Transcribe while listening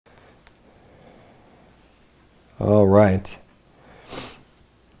All right.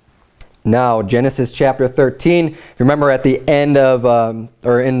 Now, Genesis chapter 13. If you remember at the end of,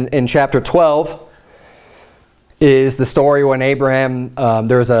 or in chapter 12, is the story when Abraham,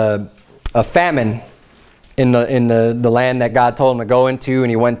 there was a famine in the land that God told him to go into,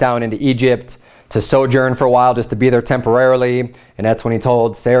 and he went down into Egypt to sojourn for a while, just to be there temporarily. And that's when he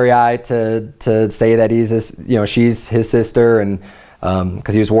told Sarai to say that she's his sister, and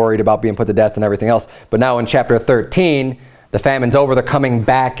because he was worried about being put to death and everything else. But now in chapter 13, the famine's over. They're coming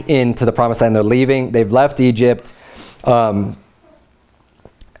back into the promised land. They're leaving. They've left Egypt. And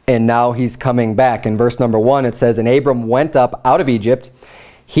now he's coming back. In verse number 1, it says, "And Abram went up out of Egypt,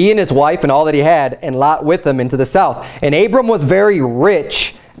 he and his wife and all that he had, and Lot with him into the south. And Abram was very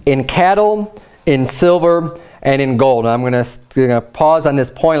rich in cattle, in silver, and in gold." And I'm going to pause on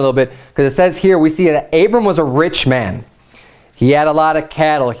this point a little bit, because it says here, we see that Abram was a rich man. He had a lot of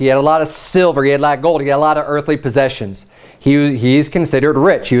cattle. He had a lot of silver. He had a lot of gold. He had a lot of earthly possessions. He's considered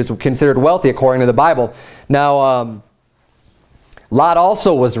rich. He was considered wealthy according to the Bible. Now, Lot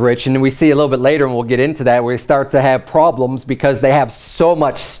also was rich, and we see a little bit later, and we'll get into that, where we start to have problems because they have so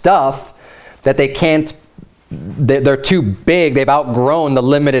much stuff that they can't, they're too big. They've outgrown the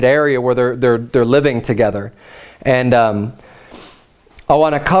limited area where they're living together. And I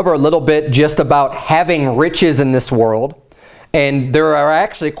want to cover a little bit just about having riches in this world. And there are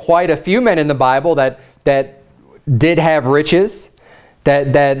actually quite a few men in the Bible that did have riches,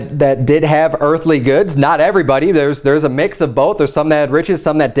 that did have earthly goods. Not everybody. There's a mix of both. There's some that had riches,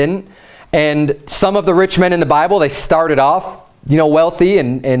 some that didn't. And some of the rich men in the Bible, they started off, wealthy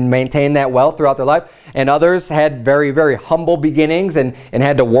and maintained that wealth throughout their life. And others had very, very humble beginnings and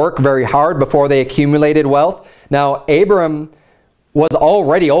had to work very hard before they accumulated wealth. Now, Abram was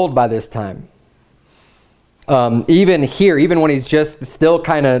already old by this time. Even here, even when he's just still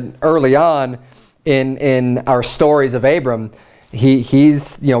kind of early on in our stories of Abram, he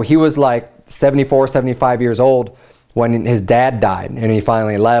was like 74, 75 years old when his dad died, and he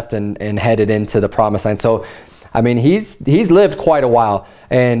finally left and headed into the promised land. So, I mean, he's lived quite a while,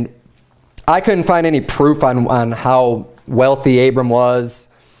 and I couldn't find any proof on how wealthy Abram was,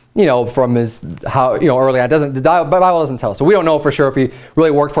 from early on. The Bible doesn't tell us, so we don't know for sure if he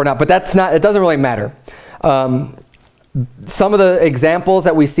really worked for it or not. But it doesn't really matter. Some of the examples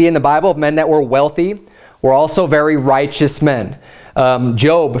that we see in the Bible of men that were wealthy were also very righteous men.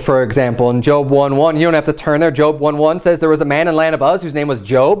 Job, for example, in Job 1:1, you don't have to turn there. Job 1:1 says, "There was a man in the land of Uz whose name was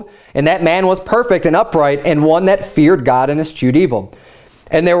Job, and that man was perfect and upright, and one that feared God and eschewed evil.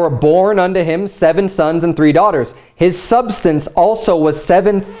 And there were born unto him 7 sons and 3 daughters. His substance also was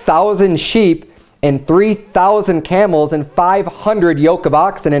 7,000 sheep, and 3,000 camels, and 500 yoke of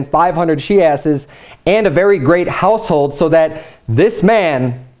oxen, and 500 she-asses, and a very great household, so that this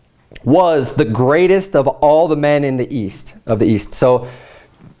man was the greatest of all the men in the east." So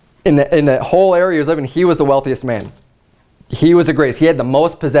in the whole area he was living, he was the wealthiest man. He was the greatest. He had the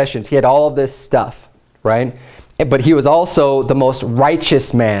most possessions. He had all of this stuff, right? But he was also the most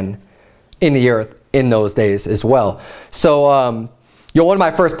righteous man in the earth in those days as well. So one of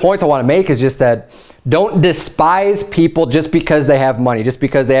my first points I want to make is just that don't despise people just because they have money, just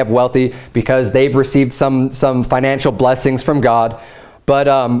because they have wealthy, because they've received some financial blessings from God. But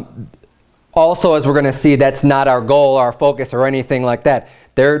also, as we're going to see, that's not our goal, our focus, or anything like that.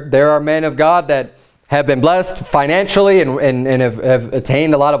 There are men of God that have been blessed financially and have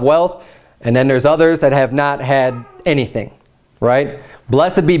attained a lot of wealth. And then there's others that have not had anything, right?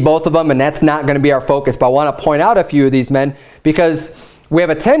 Blessed be both of them, and that's not going to be our focus. But I want to point out a few of these men because we have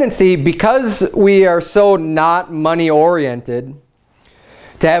a tendency, because we are so not money-oriented,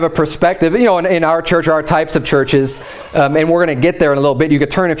 to have a perspective, in our church, our types of churches, and we're going to get there in a little bit. You could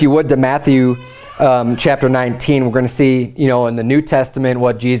turn, if you would, to Matthew chapter 19. We're going to see, in the New Testament,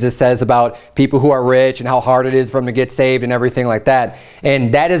 what Jesus says about people who are rich and how hard it is for them to get saved and everything like that.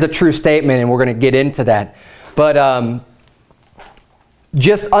 And that is a true statement, and we're going to get into that. But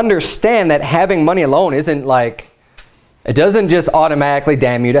just understand that having money alone isn't like, it doesn't just automatically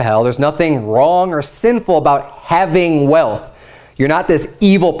damn you to hell. There's nothing wrong or sinful about having wealth. You're not this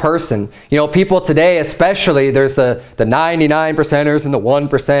evil person. People today especially, there's the 99%ers and the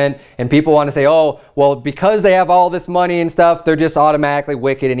 1%, and people want to say, oh, well, because they have all this money and stuff, they're just automatically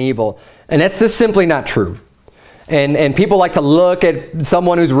wicked and evil. And that's just simply not true. And people like to look at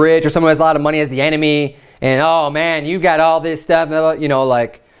someone who's rich or someone who has a lot of money as the enemy, and, oh, man, you got all this stuff,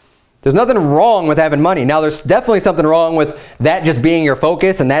 There's nothing wrong with having money. Now, there's definitely something wrong with that just being your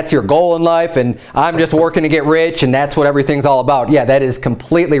focus and that's your goal in life and I'm just working to get rich and that's what everything's all about. Yeah, that is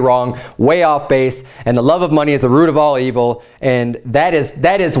completely wrong, way off base, and the love of money is the root of all evil. And that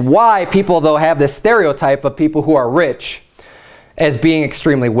is why people, though, have this stereotype of people who are rich as being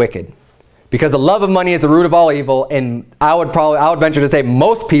extremely wicked. Because the love of money is the root of all evil, and I would venture to say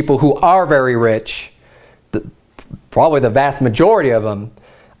most people who are very rich, probably the vast majority of them,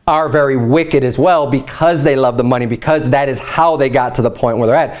 are very wicked as well because they love the money, because that is how they got to the point where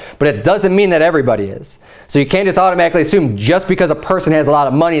they're at. But it doesn't mean that everybody is. So you can't just automatically assume just because a person has a lot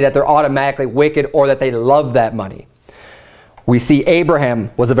of money that they're automatically wicked or that they love that money. We see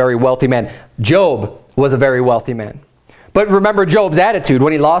Abraham was a very wealthy man. Job was a very wealthy man. But remember Job's attitude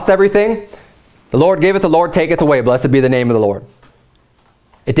when he lost everything. The Lord giveth, the Lord taketh away. Blessed be the name of the Lord.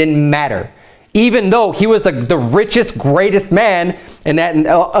 It didn't matter. Even though he was the richest, greatest man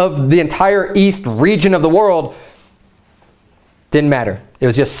of the entire east region of the world, didn't matter. It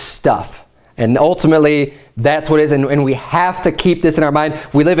was just stuff. And ultimately, that's what it is. And we have to keep this in our mind.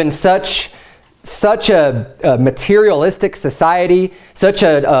 We live in such a materialistic society, such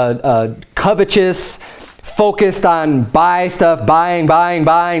a covetous, focused on buy stuff,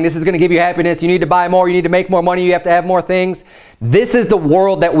 buying. This is going to give you happiness. You need to buy more. You need to make more money. You have to have more things. This is the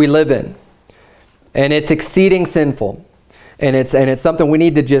world that we live in. And it's exceeding sinful. And it's something we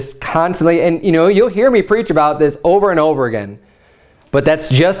need to just constantly, and you know, you'll hear me preach about this over and over again. But that's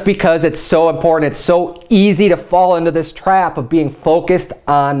just because it's so important. It's so easy to fall into this trap of being focused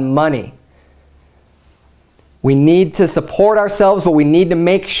on money. We need to support ourselves, but we need to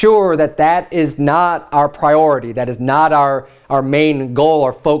make sure that that is not our priority. That is not our main goal.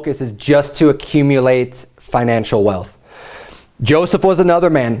 Our focus is just to accumulate financial wealth. Joseph was another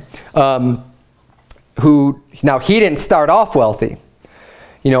man who, now he didn't start off wealthy.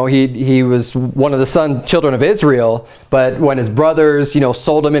 You know, he was one of the children of Israel, but when his brothers, you know,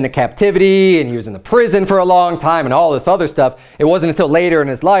 sold him into captivity and he was in the prison for a long time and all this other stuff, it wasn't until later in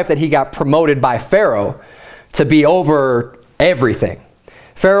his life that he got promoted by Pharaoh to be over everything.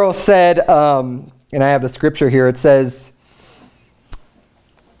 Pharaoh said, and I have the scripture here, it says,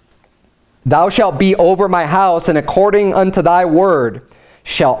 "Thou shalt be over my house, and according unto thy word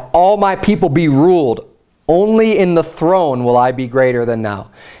shall all my people be ruled. Only in the throne will I be greater than thou."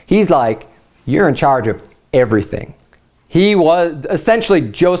 He's like, you're in charge of everything. He was, essentially,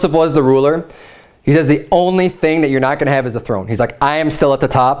 Joseph was the ruler. He says the only thing that you're not going to have is the throne. He's like, I am still at the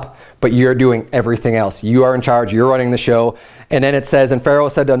top, but you're doing everything else. You are in charge. You're running the show. And then it says, and Pharaoh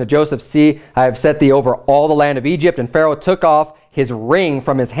said unto Joseph, "See, I have set thee over all the land of Egypt." And Pharaoh took off his ring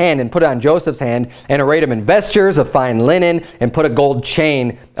from his hand and put it on Joseph's hand, and arrayed him in vestures of fine linen, and put a gold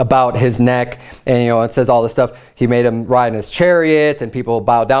chain about his neck. And, you know, it says all this stuff. He made him ride in his chariot, and people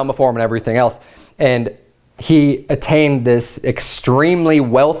bowed down before him and everything else. And he attained this extremely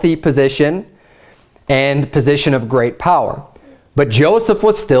wealthy position and position of great power. But Joseph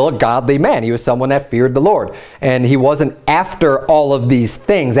was still a godly man. He was someone that feared the Lord. And he wasn't after all of these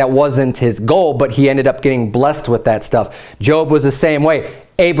things. That wasn't his goal, but he ended up getting blessed with that stuff. Job was the same way.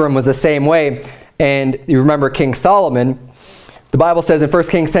 Abram was the same way. And you remember King Solomon. The Bible says in 1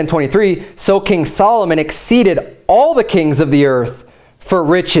 Kings 10:23, "So King Solomon exceeded all the kings of the earth for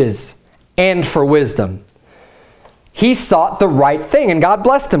riches and for wisdom." He sought the right thing, and God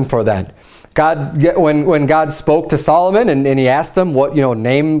blessed him for that. When God spoke to Solomon and he asked him,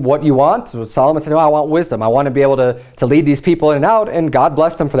 name what you want. So Solomon said, "Oh, I want wisdom. I want to be able to lead these people in and out." And God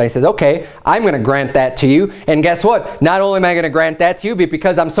blessed him for that. He says, "Okay, I'm going to grant that to you." And guess what? Not only am I going to grant that to you, but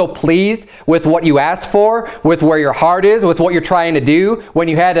because I'm so pleased with what you asked for, with where your heart is, with what you're trying to do. When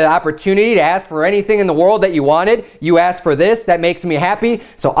you had an opportunity to ask for anything in the world that you wanted, you asked for this. That makes me happy.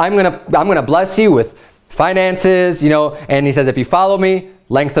 So I'm going to bless you with finances, and he says, if you follow me,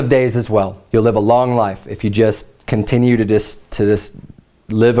 length of days as well. You'll live a long life if you just continue to just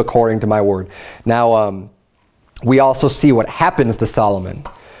live according to my word. Now, we also see what happens to Solomon.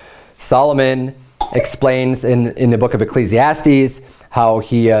 Solomon explains in the book of Ecclesiastes how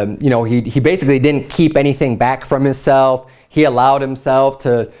he basically didn't keep anything back from himself. He allowed himself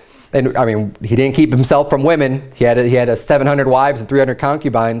to, and I mean, he didn't keep himself from women. He had 700 wives and 300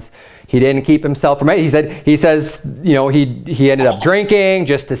 concubines. He didn't keep himself from it. He says, he ended up drinking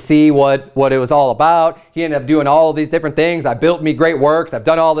just to see what it was all about. He ended up doing all of these different things. I built me great works. I've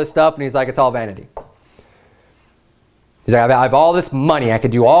done all this stuff. And he's like, it's all vanity. He's like, I have all this money. I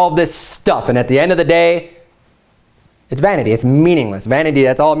could do all this stuff. And at the end of the day, it's vanity. It's meaningless. Vanity,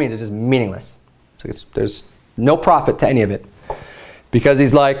 that's all it means. It's just meaningless. So there's no profit to any of it. Because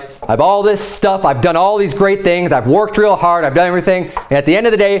he's like, I have all this stuff. I've done all these great things. I've worked real hard. I've done everything. And at the end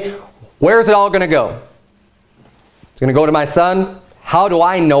of the day, Where is it all going to go? It's going to go to my son. How do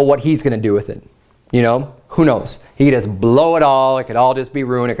I know what he's going to do with it? You know, who knows? He could just blow it all. It could all just be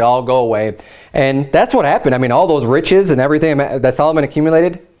ruined. It could all go away. And that's what happened. I mean, all those riches and everything that Solomon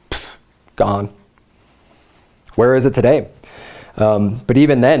accumulated, gone. Where is it today? But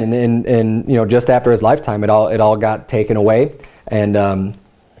even then, and you know, just after his lifetime, it all got taken away and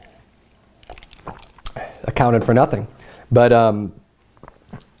accounted for nothing. But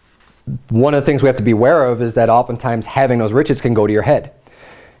one of the things we have to be aware of is that oftentimes having those riches can go to your head.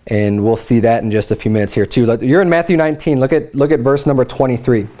 And we'll see that in just a few minutes here too. You're in Matthew 19. Look at verse number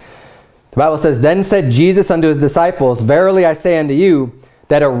 23. The Bible says, "Then said Jesus unto his disciples, Verily I say unto you,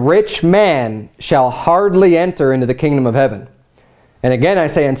 that a rich man shall hardly enter into the kingdom of heaven. And again I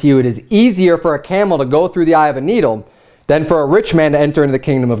say unto you, it is easier for a camel to go through the eye of a needle than for a rich man to enter into the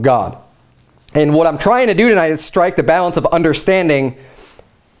kingdom of God." And what I'm trying to do tonight is strike the balance of understanding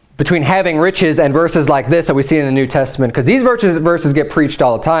between having riches and verses like this that we see in the New Testament. Because these verses get preached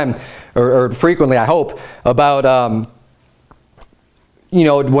all the time, or frequently, I hope, about, you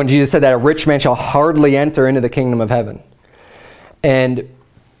know, when Jesus said that a rich man shall hardly enter into the kingdom of heaven. And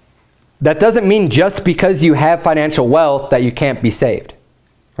that doesn't mean just because you have financial wealth that you can't be saved,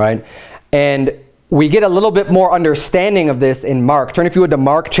 right? And we get a little bit more understanding of this in Mark. Turn, if you would, to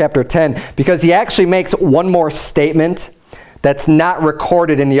Mark chapter 10, because he actually makes one more statement that's not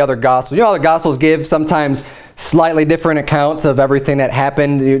recorded in the other Gospels. You know how the Gospels give sometimes slightly different accounts of everything that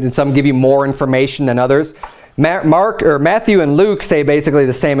happened, and some give you more information than others. Matthew and Luke say basically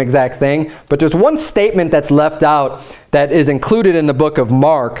the same exact thing, but there's one statement that's left out that is included in the book of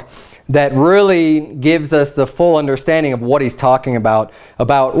Mark that really gives us the full understanding of what he's talking about.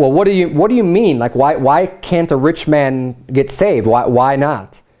 Well, what do you mean? Like, why can't a rich man get saved? Why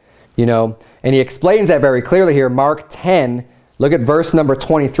not? You know, and he explains that very clearly here. Mark 10. Look at verse number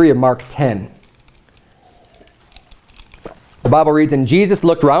 23 of Mark 10. The Bible reads, "And Jesus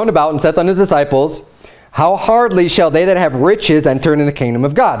looked round about and saith unto his disciples, How hardly shall they that have riches enter into the kingdom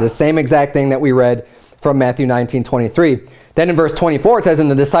of God?" The same exact thing that we read from Matthew 19:23. Then in verse 24 it says,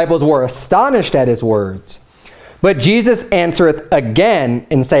 "And the disciples were astonished at his words. But Jesus answereth again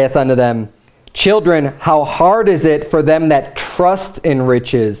and saith unto them, Children, how hard is it for them that trust in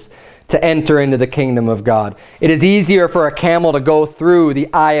riches to enter into the kingdom of God? It is easier for a camel to go through the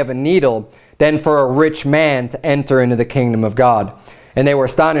eye of a needle than for a rich man to enter into the kingdom of God. And they were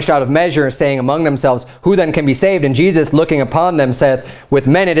astonished out of measure, saying among themselves, Who then can be saved? And Jesus, looking upon them, saith, With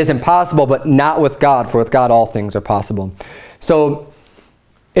men it is impossible, but not with God, for with God all things are possible." So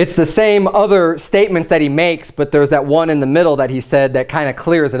it's the same other statements that he makes, but there's that one in the middle that he said that kind of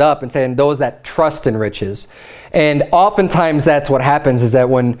clears it up and saying those that trust in riches. And oftentimes that's what happens, is that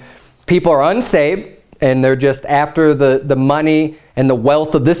when people are unsaved and they're just after the money and the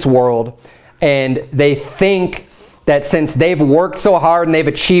wealth of this world, and they think that since they've worked so hard and they've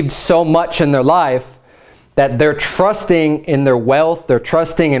achieved so much in their life, that they're trusting in their wealth, they're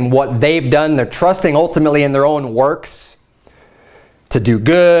trusting in what they've done, they're trusting ultimately in their own works to do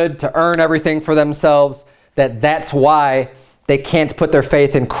good, to earn everything for themselves, that's why they can't put their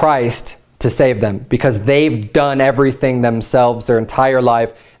faith in Christ to save them, because they've done everything themselves their entire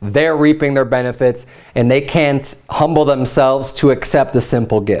life. They're reaping their benefits, and they can't humble themselves to accept a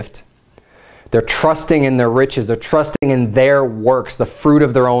simple gift. They're trusting in their riches. They're trusting in their works, the fruit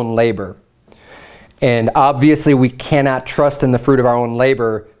of their own labor. And obviously, we cannot trust in the fruit of our own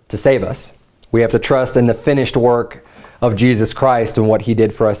labor to save us. We have to trust in the finished work of Jesus Christ and what he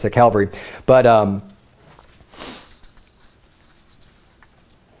did for us at Calvary. But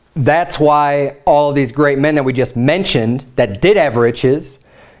that's why all of these great men that we just mentioned that did have riches,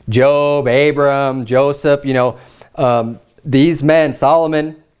 Job, Abram, Joseph, you know, these men,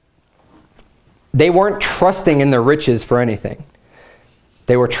 Solomon, they weren't trusting in their riches for anything.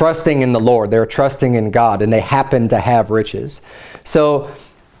 They were trusting in the Lord. They were trusting in God, and they happened to have riches. So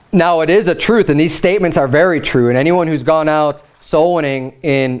now it is a truth, and these statements are very true. And anyone who's gone out soul winning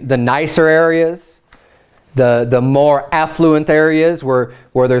in the nicer areas, the more affluent areas where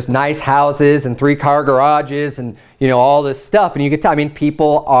there's nice houses and 3-car garages and, you know, all this stuff, and you can tell, I mean,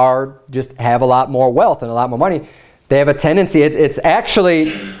 people are just have a lot more wealth and a lot more money. They have a tendency, it's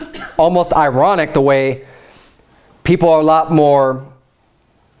actually almost ironic the way people are a lot more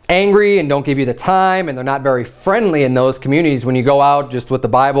angry and don't give you the time, and they're not very friendly in those communities when you go out just with the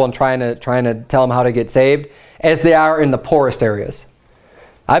Bible and trying to tell them how to get saved, as they are in the poorest areas.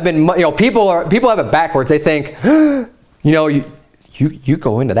 I've been, you know, people have it backwards. They think, you know, you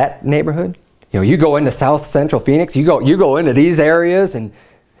go into that neighborhood, you know, you go into South Central Phoenix, you go into these areas, and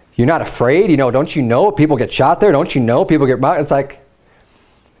you're not afraid, you know, don't you know people get shot there? Don't you know people get murdered? It's like,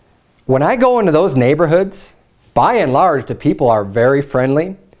 when I go into those neighborhoods, by and large, the people are very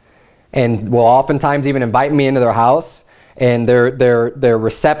friendly and will oftentimes even invite me into their house. And they're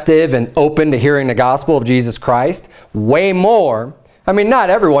receptive and open to hearing the gospel of Jesus Christ. Way more. I mean,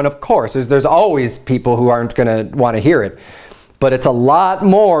 not everyone, of course. There's always people who aren't going to want to hear it. But it's a lot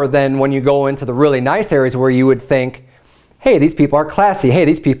more than when you go into the really nice areas where you would think, hey, these people are classy. Hey,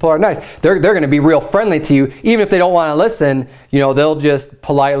 these people are nice. They're going to be real friendly to you. Even if they don't want to listen, they'll just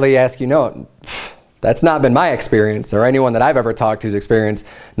politely ask you, no. That's not been my experience, or anyone that I've ever talked to's experience.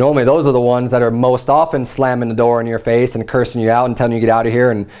 Normally, those are the ones that are most often slamming the door in your face and cursing you out and telling you to get out of here.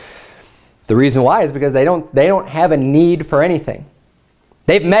 And the reason why is because they don't have a need for anything.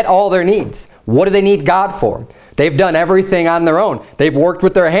 They've met all their needs. What do they need God for? They've done everything on their own. They've worked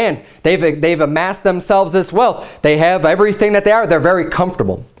with their hands. They've amassed themselves this wealth. They have everything that they are. They're very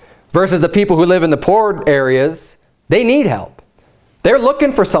comfortable. Versus the people who live in the poor areas, they need help. They're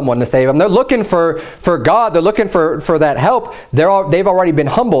looking for someone to save them. They're looking for God. They're looking for that help. They've already been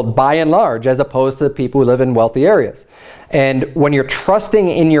humbled by and large, as opposed to the people who live in wealthy areas. And when you're trusting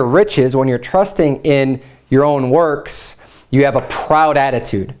in your riches, when you're trusting in your own works, you have a proud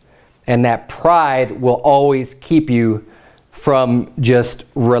attitude. And that pride will always keep you from just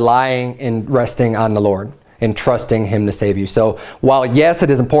relying and resting on the Lord and trusting Him to save you. So while yes, it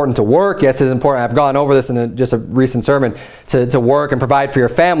is important to work, yes, it is important, I've gone over this in just a recent sermon, to work and provide for your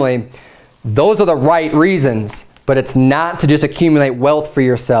family, those are the right reasons, but it's not to just accumulate wealth for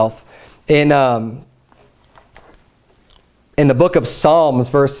yourself. In the book of Psalms,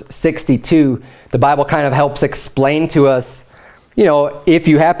 verse 62, the Bible kind of helps explain to us, if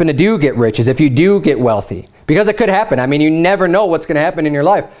you happen to do get riches, if you do get wealthy, because it could happen. I mean, you never know what's going to happen in your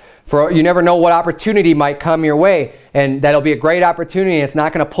life. You never know what opportunity might come your way, and that'll be a great opportunity. It's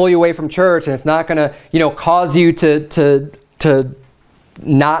not going to pull you away from church, and it's not going to, cause you to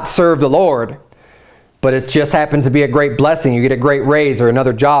not serve the Lord. But it just happens to be a great blessing. You get a great raise or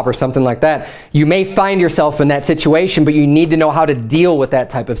another job or something like that. You may find yourself in that situation, but you need to know how to deal with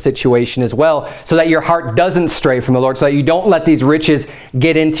that type of situation as well, so that your heart doesn't stray from the Lord, so that you don't let these riches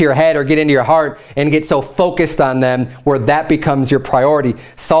get into your head or get into your heart and get so focused on them where that becomes your priority.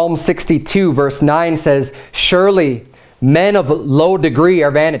 Psalm 62 verse 9 says, "Surely men of low degree are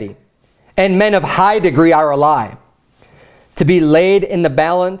vanity, and men of high degree are a lie. To be laid in the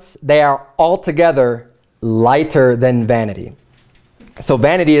balance, they are altogether lighter than vanity." So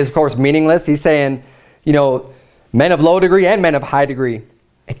vanity is, of course, meaningless. He's saying, men of low degree and men of high degree.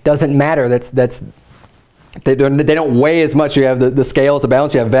 It doesn't matter. They don't weigh as much. You have the scales, the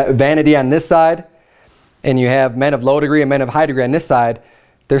balance. You have vanity on this side, and you have men of low degree and men of high degree on this side.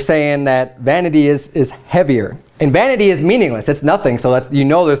 They're saying that vanity is heavier. And vanity is meaningless. It's nothing. So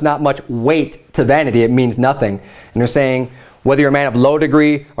there's not much weight to vanity. It means nothing. And they're saying whether you're a man of low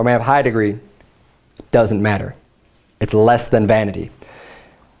degree or a man of high degree, doesn't matter. It's less than vanity.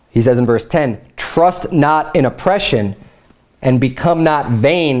 He says in verse 10, "Trust not in oppression, and become not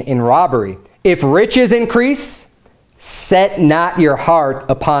vain in robbery. If riches increase, set not your heart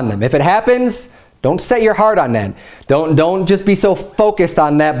upon them." If it happens, don't set your heart on that. Don't just be so focused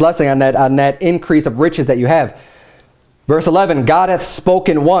on that blessing, on that increase of riches that you have. Verse 11, "God hath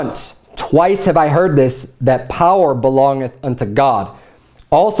spoken once, twice have I heard this, that power belongeth unto God.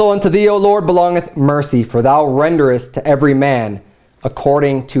 Also unto thee, O Lord, belongeth mercy, for thou renderest to every man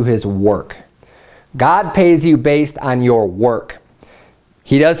according to his work." God pays you based on your work.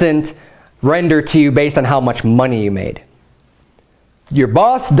 He doesn't render to you based on how much money you made. Your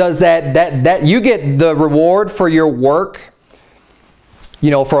boss does that you get the reward for your work,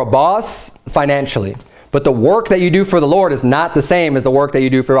 for a boss financially. But the work that you do for the Lord is not the same as the work that you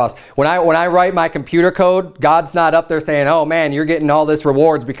do for us. When I write my computer code, God's not up there saying, "Oh man, you're getting all this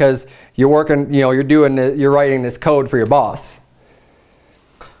rewards because you're working, you're writing this code for your boss."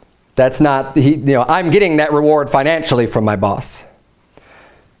 That's not, I'm getting that reward financially from my boss.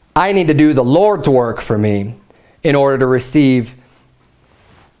 I need to do the Lord's work for me in order to receive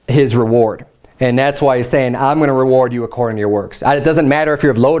His reward. And that's why He's saying, I'm going to reward you according to your works. It doesn't matter if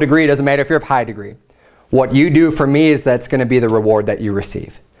you're of low degree, it doesn't matter if you're of high degree. What you do for me that's going to be the reward that you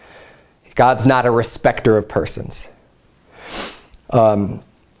receive. God's not a respecter of persons. Turn,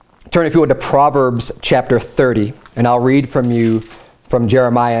 if you would, to Proverbs chapter 30, and I'll read from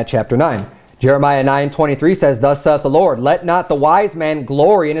Jeremiah chapter 9. Jeremiah 9:23 says, "Thus saith the Lord, let not the wise man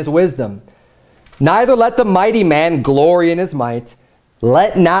glory in his wisdom, neither let the mighty man glory in his might.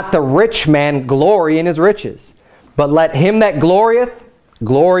 Let not the rich man glory in his riches, but let him that glorieth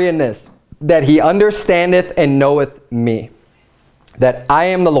glory in this, that he understandeth and knoweth me, that I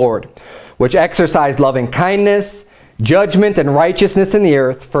am the Lord, which exercise loving kindness, judgment and righteousness in the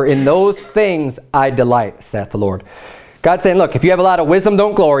earth, for in those things I delight, saith the Lord. God's saying, look, if you have a lot of wisdom,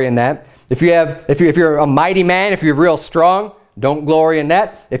 don't glory in that. If you're a mighty man, if you're real strong, don't glory in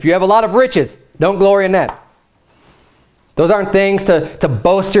that. If you have a lot of riches, don't glory in that. Those aren't things to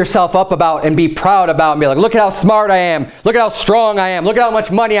boast yourself up about and be proud about and be like, look at how smart I am. Look at how strong I am. Look at how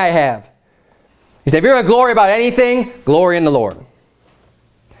much money I have. He said, if you're going to glory about anything, glory in the Lord.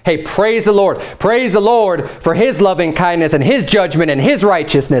 Hey, praise the Lord. Praise the Lord for his loving kindness and his judgment and his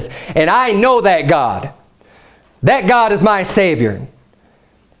righteousness. And I know that God. That God is my Savior.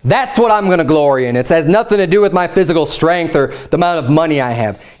 That's what I'm going to glory in. It has nothing to do with my physical strength or the amount of money I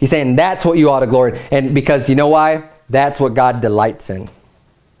have. He's saying that's what you ought to glory in. And because you know why? That's what God delights in.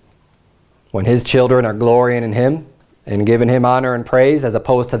 When his children are glorying in him and giving him honor and praise as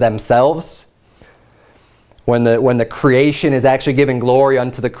opposed to themselves. When the creation is actually giving glory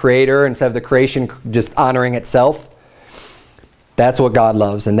unto the Creator instead of the creation just honoring itself. That's what God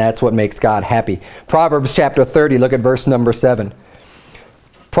loves, and that's what makes God happy. Proverbs chapter 30, look at verse number 7.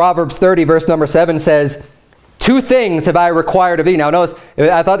 Proverbs 30, verse number 7 says, 2 things have I required of thee. Now notice,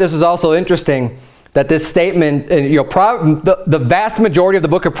 I thought this was also interesting that this statement, the vast majority of the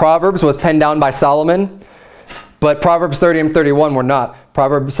book of Proverbs was penned down by Solomon, but Proverbs 30 and 31 were not.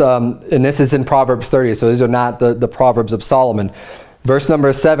 Proverbs, and this is in Proverbs 30, so these are not the Proverbs of Solomon. Verse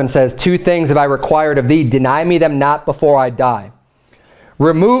number 7 says, 2 things have I required of thee, deny me them not before I die.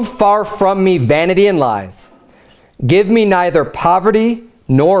 Remove far from me vanity and lies. Give me neither poverty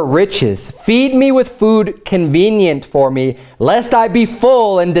nor riches. Feed me with food convenient for me, lest I be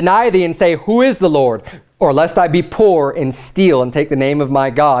full and deny thee and say, who is the Lord? Or lest I be poor and steal and take the name of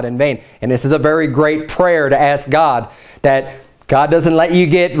my God in vain. And this is a very great prayer to ask God, that God doesn't let you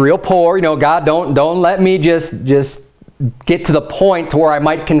get real poor. You know, God, don't let me just get to the point to where I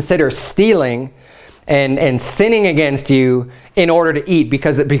might consider stealing and sinning against you in order to eat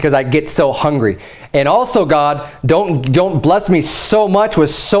because I get so hungry. And also, God, don't bless me so much with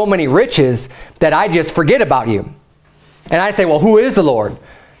so many riches that I just forget about you. And I say, well, who is the Lord?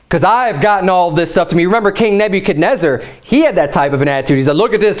 Because I've gotten all this stuff to me. Remember King Nebuchadnezzar, he had that type of an attitude. He said,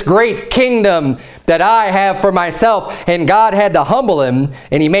 look at this great kingdom that I have for myself. And God had to humble him,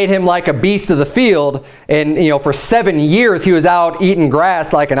 and he made him like a beast of the field. And, you know, for 7 years he was out eating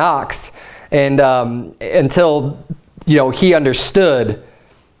grass like an ox. And until, you know, he understood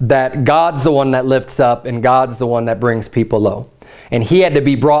that God's the one that lifts up and God's the one that brings people low. And he had to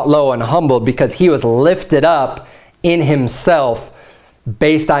be brought low and humbled because he was lifted up in himself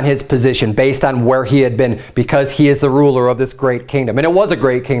based on his position, based on where he had been, because he is the ruler of this great kingdom. And it was a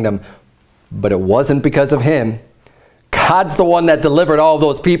great kingdom, but it wasn't because of him. God's the one that delivered all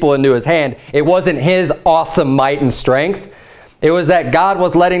those people into his hand. It wasn't his awesome might and strength. It was that God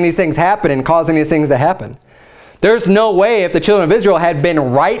was letting these things happen and causing these things to happen. There's no way, if the children of Israel had been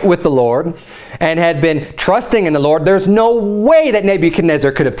right with the Lord and had been trusting in the Lord, there's no way that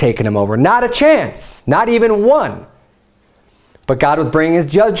Nebuchadnezzar could have taken him over. Not a chance. Not even one. But God was bringing his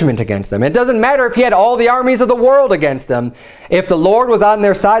judgment against them. It doesn't matter if he had all the armies of the world against them. If the Lord was on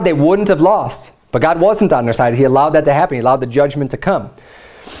their side, they wouldn't have lost. But God wasn't on their side. He allowed that to happen. He allowed the judgment to come.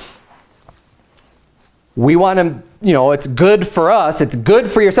 We want to, you know, it's good for us. It's good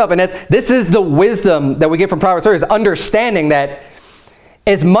for yourself. And this is the wisdom that we get from Proverbs 30, is understanding that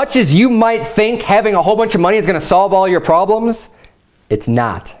as much as you might think having a whole bunch of money is going to solve all your problems, it's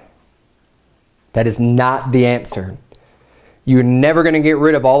not. That is not the answer. You're never going to get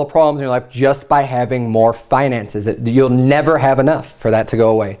rid of all the problems in your life just by having more finances. You'll never have enough for that to go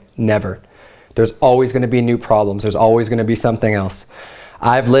away. Never. There's always going to be new problems. There's always going to be something else.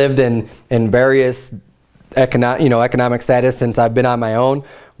 I've lived in various economic status since I've been on my own,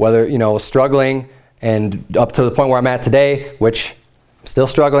 whether, you know, struggling and up to the point where I'm at today, which I'm still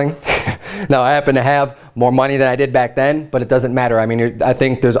struggling. Now, I happen to have more money than I did back then, but it doesn't matter. I mean, I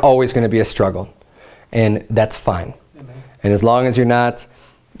think there's always going to be a struggle, and that's fine. And as long as you're not,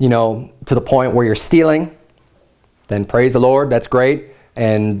 you know, to the point where you're stealing, then praise the Lord, that's great.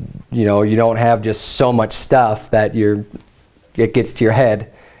 And, you know, you don't have just so much stuff that it gets to your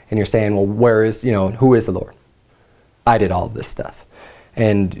head and you're saying, well, where is, you know, who is the Lord? I did all of this stuff.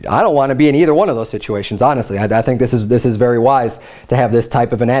 And I don't want to be in either one of those situations, honestly. I think this is very wise to have this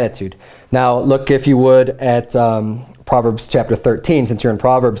type of an attitude. Now, look, if you would, at Proverbs chapter 13, since you're in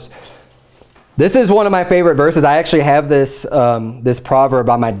Proverbs. This is one of my favorite verses. I actually have this proverb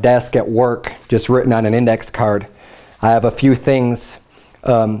on my desk at work, just written on an index card. I have a few things,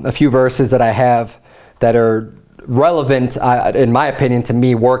 a few verses that I have that are relevant, in my opinion, to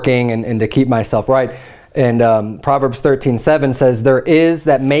me working and to keep myself right. And Proverbs 13:7 says, there is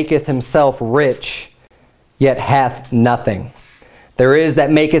that maketh himself rich, yet hath nothing. There is that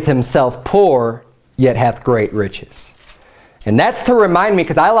maketh himself poor, yet hath great riches. And that's to remind me,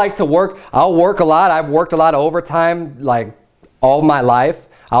 because I like to work. I'll work a lot. I've worked a lot of overtime like all my life.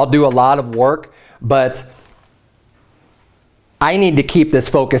 I'll do a lot of work, but I need to keep this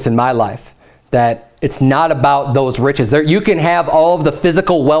focus in my life, that it's not about those riches. You can have all of the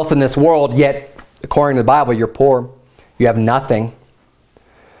physical wealth in this world, yet according to the Bible, you're poor. You have nothing.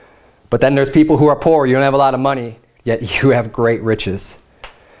 But then there's people who are poor. You don't have a lot of money, yet you have great riches.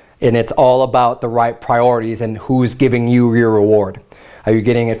 And it's all about the right priorities and who's giving you your reward. Are you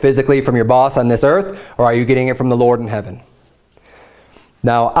getting it physically from your boss on this earth, or are you getting it from the Lord in heaven?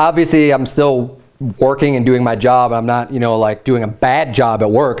 Now, obviously, I'm still working and doing my job. I'm not, like doing a bad job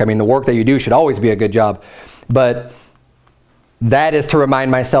at work. I mean, the work that you do should always be a good job. But that is to remind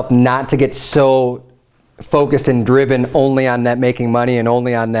myself not to get so focused and driven only on that making money and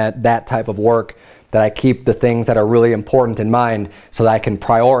only on that type of work, that I keep the things that are really important in mind so that I can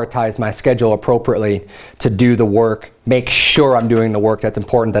prioritize my schedule appropriately to do the work, make sure I'm doing the work that's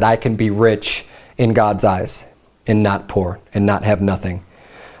important, that I can be rich in God's eyes and not poor and not have nothing.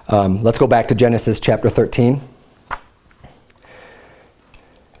 Let's go back to Genesis chapter 13.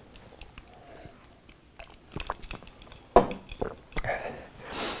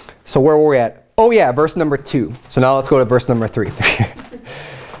 So where were we at? Oh yeah, verse number 2. So now let's go to verse number 3.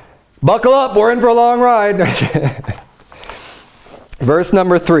 Buckle up, we're in for a long ride. Verse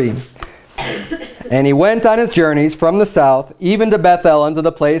number 3. And he went on his journeys from the south, even to Bethel, unto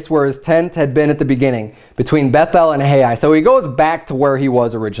the place where his tent had been at the beginning, between Bethel and Hai. So he goes back to where he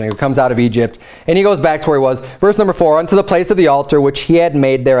was originally. He comes out of Egypt, and he goes back to where he was. Verse number 4, unto the place of the altar which he had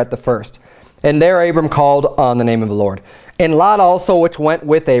made there at the first. And there Abram called on the name of the Lord. And Lot also, which went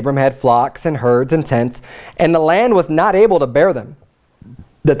with Abram, had flocks and herds and tents, and the land was not able to bear them,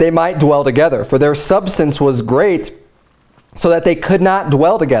 that they might dwell together, for their substance was great, so that they could not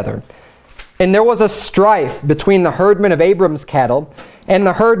dwell together. And there was a strife between the herdmen of Abram's cattle and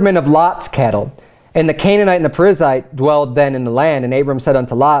the herdmen of Lot's cattle. And the Canaanite and the Perizzite dwelled then in the land. And Abram said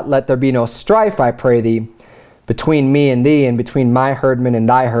unto Lot, let there be no strife, I pray thee, between me and thee, and between my herdmen and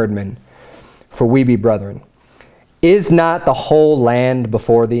thy herdmen, for we be brethren. Is not the whole land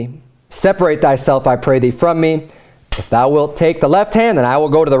before thee? Separate thyself, I pray thee, from me. If thou wilt take the left hand, then I will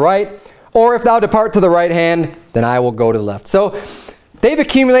go to the right. Or if thou depart to the right hand, then I will go to the left. So they've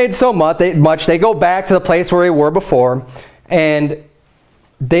accumulated so much. They go back to the place where they were before, and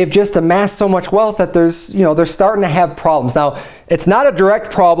they've just amassed so much wealth that they're starting to have problems. Now, it's not a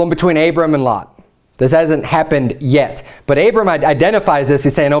direct problem between Abram and Lot. This hasn't happened yet. But Abram identifies this.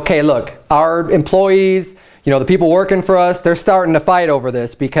 He's saying, okay, look, our employees, the people working for us, they're starting to fight over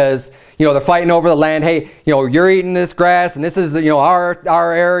this because, they're fighting over the land. Hey, you're eating this grass and this is,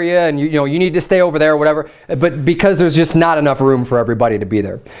 our area, and you need to stay over there or whatever. But because there's just not enough room for everybody to be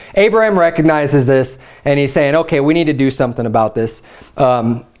there. Abraham recognizes this, and he's saying, okay, we need to do something about this.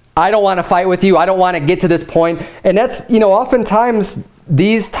 I don't want to fight with you. I don't want to get to this point. And that's, oftentimes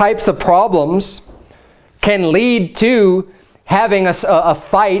these types of problems can lead to having a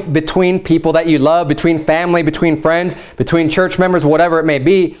fight between people that you love, between family, between friends, between church members, whatever it may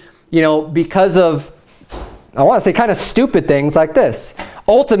be, because of, I want to say, kind of stupid things like this.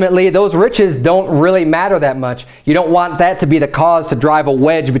 Ultimately, those riches don't really matter that much. You don't want that to be the cause to drive a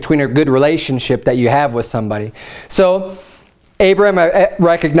wedge between a good relationship that you have with somebody. So Abram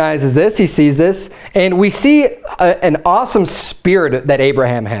recognizes this, he sees this, and we see an awesome spirit that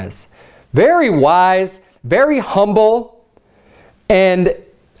Abraham has. Very wise, very humble, and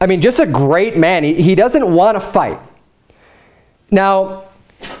just a great man. He doesn't want to fight. Now,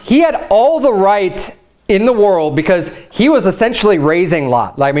 he had all the right in the world because he was essentially raising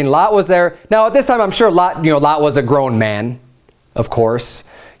Lot. Lot was there. Now, at this time, I'm sure Lot was a grown man, of course.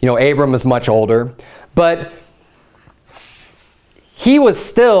 Abram was much older. But he was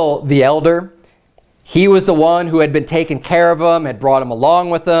still the elder. He was the one who had been taking care of him, had brought him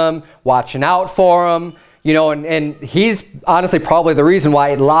along with him, watching out for him. And he's honestly probably the reason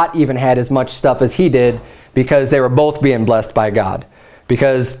why Lot even had as much stuff as he did, because they were both being blessed by God.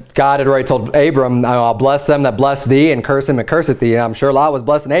 Because God had already told Abram, I'll bless them that bless thee, and curse him that curseth thee. And I'm sure Lot was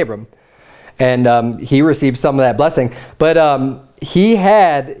blessing Abram. And he received some of that blessing. But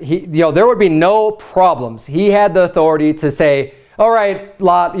there would be no problems. He had the authority to say, all right,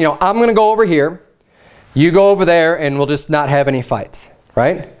 Lot, I'm going to go over here. You go over there, and we'll just not have any fights,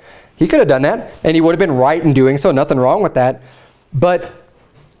 right? He could have done that, and he would have been right in doing so. Nothing wrong with that. But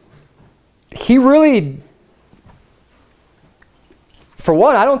he really, for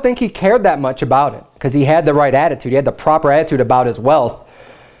one, I don't think he cared that much about it, because he had the right attitude. He had the proper attitude about his wealth.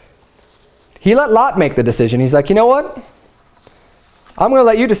 he let Lot make the decision. He's like, you know what? I'm going to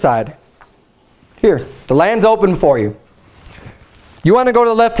let you decide. Here, the land's open for you. You want to go to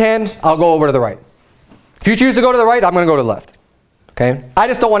the left hand? I'll go over to the right. If you choose to go to the right, I'm going to go to the left. Okay? I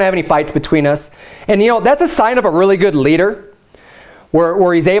just don't want to have any fights between us. And you know, that's a sign of a really good leader,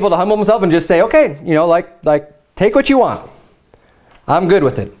 where he's able to humble himself and just say, okay, you know, like take what you want. I'm good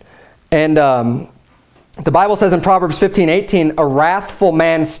with it. And the Bible says in Proverbs 15:18, a wrathful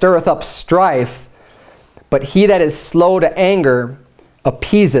man stirreth up strife, but he that is slow to anger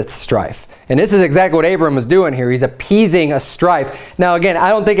appeaseth strife. And this is exactly what Abram was doing here. He's appeasing a strife. Now again, I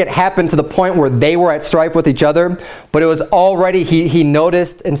don't think it happened to the point where they were at strife with each other, but it was already, he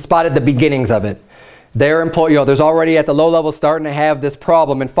noticed and spotted the beginnings of it. There's already at the low level starting to have this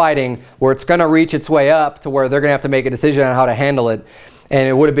problem and fighting where it's going to reach its way up to where they're going to have to make a decision on how to handle it. And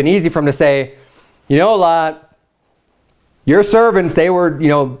it would have been easy for him to say, you know, Lot, your servants, they've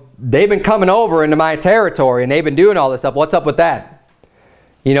been coming over into my territory and they've been doing all this stuff. What's up with that?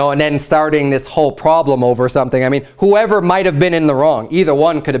 You know, and then starting this whole problem over something. I mean, whoever might have been in the wrong, either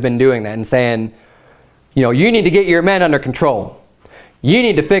one could have been doing that and saying, you know, you need to get your men under control. You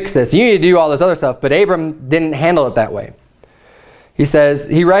need to fix this. You need to do all this other stuff. But Abram didn't handle it that way. He says,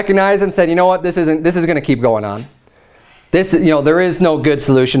 he recognized and said, you know what, this is going to keep going on. This, you know, there is no good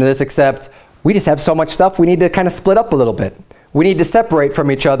solution to this except we just have so much stuff we need to kind of split up a little bit. We need to separate from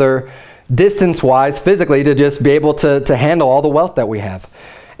each other distance-wise, physically, to just be able to handle all the wealth that we have.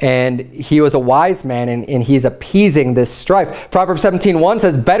 And he was a wise man, and he's appeasing this strife. Proverbs 17:1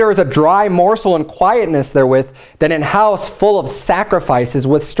 says, better is a dry morsel and quietness therewith than an house full of sacrifices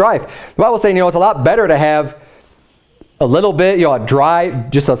with strife. The Bible is saying, you know, it's a lot better to have a little bit, you know,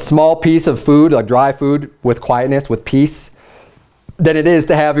 just a small piece of food, like dry food with quietness, with peace, than it is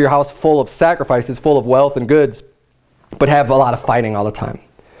to have your house full of sacrifices, full of wealth and goods, but have a lot of fighting all the time.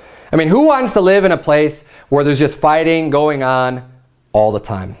 I mean, who wants to live in a place where there's just fighting going on all the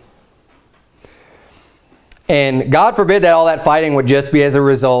time? And God forbid that all that fighting would just be as a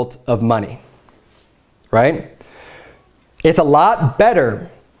result of money, right? It's a lot better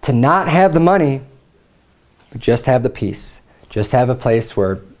to not have the money, but just have the peace. Just have a place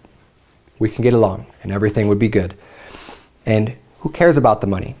where we can get along and everything would be good. And who cares about the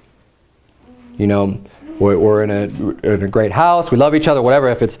money? You know, we're in a great house, we love each other, whatever.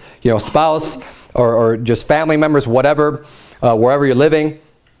 If it's, you know, spouse or just family members, whatever, wherever you're living,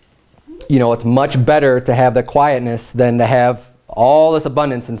 you know, it's much better to have the quietness than to have all this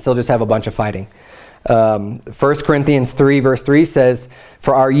abundance and still just have a bunch of fighting. 1 Corinthians 3 verse 3 says,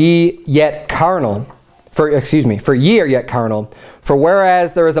 for ye are yet carnal, for ye are yet carnal, for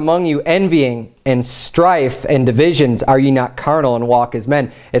whereas there is among you envying and strife and divisions, are ye not carnal and walk as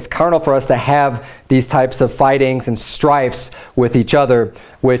men? It's carnal for us to have these types of fightings and strifes with each other,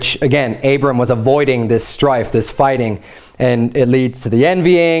 which again, Abram was avoiding this strife, this fighting, and it leads to the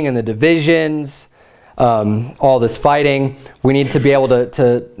envying and the divisions, all this fighting. We need to be able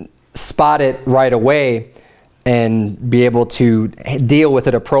to spot it right away and be able to deal with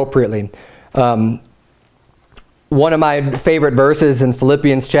it appropriately. One of my favorite verses in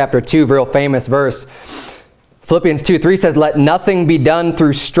Philippians chapter 2, real famous verse. Philippians 2:3 says, let nothing be done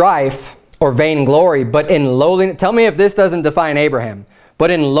through strife or vainglory, but in lowliness. Tell me if this doesn't define Abraham.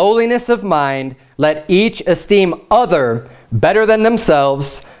 But in lowliness of mind, let each esteem other better than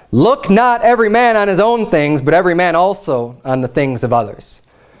themselves. Look not every man on his own things, but every man also on the things of others.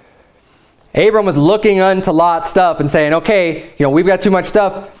 Abram was looking unto Lot's stuff and saying, okay, you know, we've got too much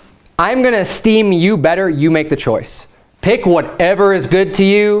stuff. I'm going to esteem you better. You make the choice. Pick whatever is good to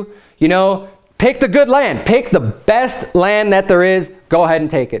you. You know, pick the good land. Pick the best land that there is. Go ahead and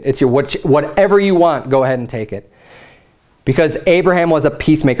take it. It's your whatever you want. Go ahead and take it. Because Abraham was a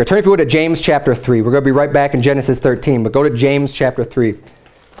peacemaker. Turn if you would to James chapter 3. We're going to be right back in Genesis 13, but go to James chapter 3.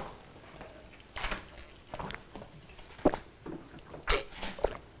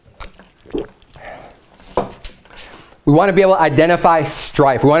 We want to be able to identify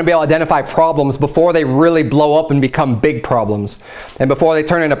strife. We want to be able to identify problems before they really blow up and become big problems. And before they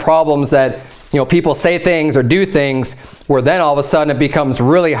turn into problems that, you know, people say things or do things where then all of a sudden it becomes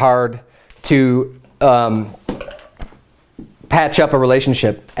really hard to patch up a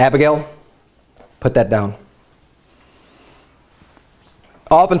relationship. Abigail, put that down.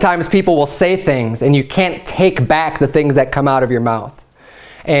 Oftentimes people will say things and you can't take back the things that come out of your mouth.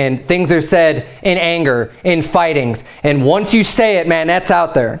 And things are said in anger, in fightings. And once you say it, man, that's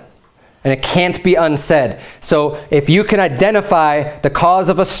out there. And it can't be unsaid. So if you can identify the cause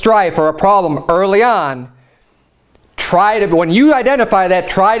of a strife or a problem early on, when you identify that,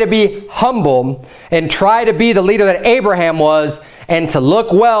 try to be humble and try to be the leader that Abraham was and to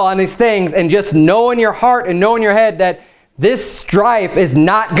look well on these things, and just know in your heart and know in your head that this strife is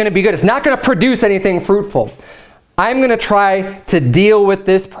not going to be good. It's not going to produce anything fruitful. I'm going to try to deal with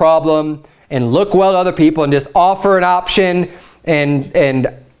this problem and look well to other people and just offer an option,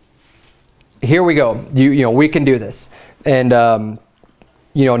 and here we go. You know, we can do this. And,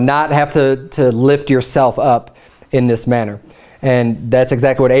 you know, not have to lift yourself up in this manner. And that's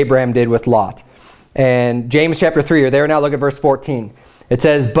exactly what Abram did with Lot. And James chapter 3, you're there now, look at verse 14. It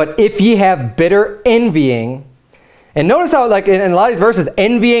says, but if ye have bitter envying, and notice how, like, in a lot of these verses,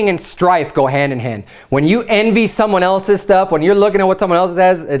 envying and strife go hand in hand. When you envy someone else's stuff, when you're looking at what someone else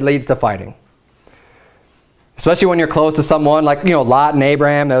has, it leads to fighting. Especially when you're close to someone, like, you know, Lot and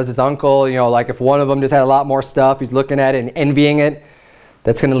Abram, that was his uncle. You know, like if one of them just had a lot more stuff, he's looking at it and envying it,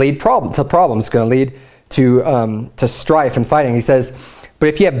 that's going to lead to problems. It's going to lead to strife and fighting. He says, but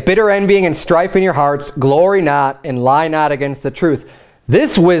if you have bitter envying and strife in your hearts, glory not and lie not against the truth.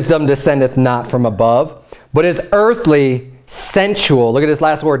 This wisdom descendeth not from above, but is earthly, sensual. Look at this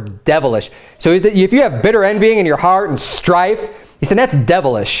last word, devilish. So if you have bitter envying in your heart and strife, he said that's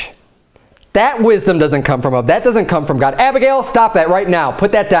devilish. That wisdom doesn't come from above. That doesn't come from God. Abigail, stop that right now.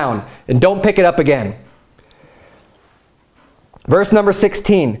 Put that down and don't pick it up again. Verse number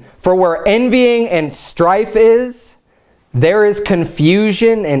 16. For where envying and strife is, there is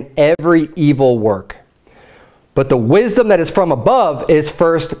confusion and every evil work. But the wisdom that is from above is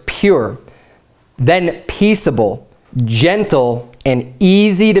first pure, then peaceable, gentle, and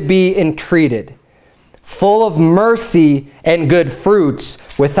easy to be entreated, full of mercy and good fruits,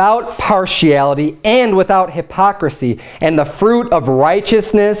 without partiality and without hypocrisy. And the fruit of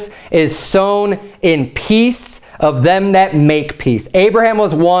righteousness is sown in peace of them that make peace. Abraham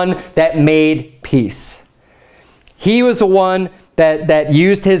was one that made peace. He was the one that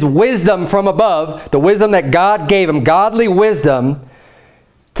used his wisdom from above, the wisdom that God gave him, godly wisdom,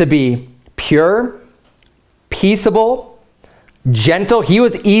 to be pure, peaceable, gentle. He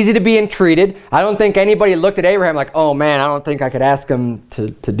was easy to be entreated. I don't think anybody looked at Abraham like, oh man, I don't think I could ask him to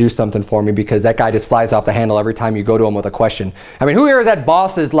do something for me, because that guy just flies off the handle every time you go to him with a question. I mean, who here has had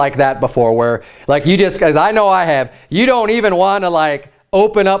bosses like that before, where like you just, as I know I have, you don't even want to like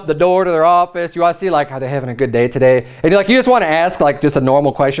open up the door to their office. You want to see like, are they having a good day today? And you're like, you just want to ask like just a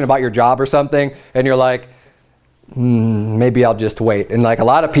normal question about your job or something, and you're like, maybe I'll just wait. And like a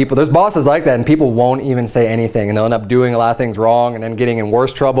lot of people, there's bosses like that, and people won't even say anything, and they'll end up doing a lot of things wrong and then getting in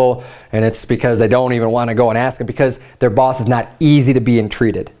worse trouble, and it's because they don't even want to go and ask them, because their boss is not easy to be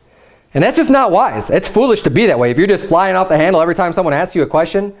entreated. And that's just not wise. It's foolish to be that way. If you're just flying off the handle every time someone asks you a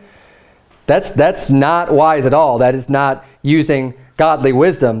question, that's not wise at all. That is not using godly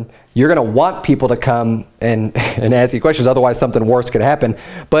wisdom. You're going to want people to come and ask you questions, otherwise something worse could happen.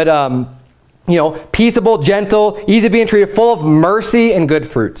 But you know, peaceable, gentle, easy to be entreated, full of mercy and good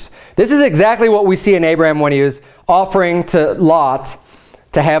fruits. This is exactly what we see in Abraham when he was offering to Lot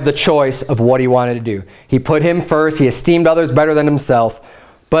to have the choice of what he wanted to do. He put him first. He esteemed others better than himself.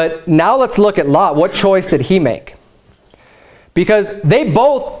 But now let's look at Lot. What choice did he make? Because they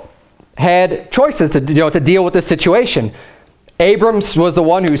both had choices to deal with this situation. Abram was the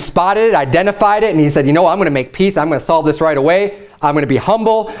one who spotted it, identified it, and he said, you know what, I'm going to make peace. I'm going to solve this right away. I'm going to be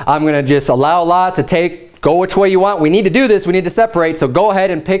humble. I'm going to just allow Lot to go which way you want. We need to do this. We need to separate. So go ahead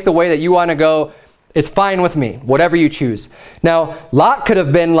and pick the way that you want to go. It's fine with me, whatever you choose. Now, Lot could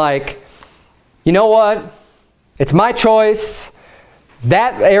have been like, you know what? It's my choice.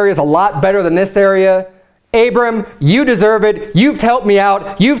 That area is a lot better than this area. Abram, you deserve it. You've helped me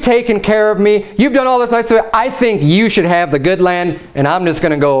out. You've taken care of me. You've done all this nice stuff. I think you should have the good land, and I'm just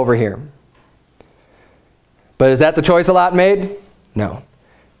going to go over here. But is that the choice that Lot made? No.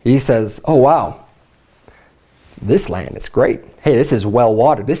 He says, oh wow, this land is great. Hey, this is well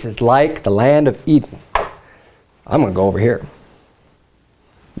watered. This is like the land of Eden. I'm going to go over here.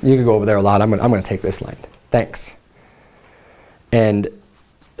 You can go over there a lot. I'm going to take this land. Thanks. And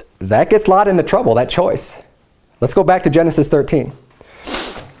that gets Lot into trouble, that choice. Let's go back to Genesis 13.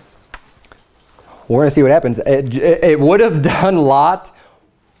 We're going to see what happens. It would have done Lot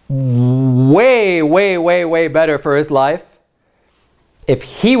way, way, way, way better for his life if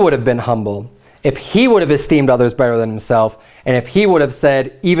he would have been humble, if he would have esteemed others better than himself, and if he would have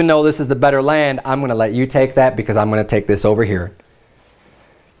said, even though this is the better land, I'm going to let you take that because I'm going to take this over here.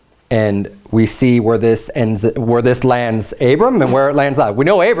 And we see where this lands Abram and where it lands Lot. We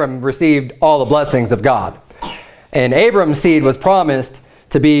know Abram received all the blessings of God. And Abram's seed was promised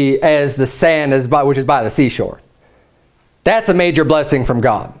to be as the sand which is by the seashore. That's a major blessing from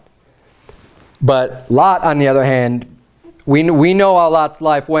God. But Lot, on the other hand, we know how Lot's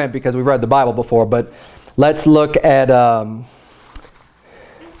life went because we've read the Bible before. But let's look at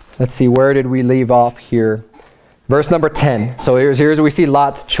let's see, where did we leave off here? Verse number 10. So here's where we see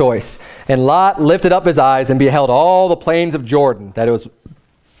Lot's choice. And Lot lifted up his eyes and beheld all the plains of Jordan, that it was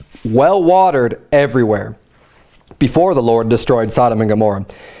well watered everywhere, before the Lord destroyed Sodom and Gomorrah.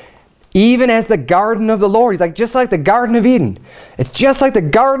 Even as the garden of the Lord. He's like, just like the Garden of Eden. It's just like the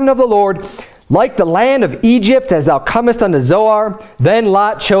garden of the Lord, like the land of Egypt, as thou comest unto Zoar. Then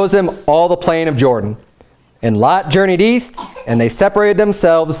Lot chose him all the plain of Jordan. And Lot journeyed east, and they separated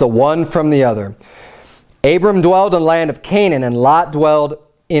themselves the one from the other. Abram dwelled in the land of Canaan, and Lot dwelled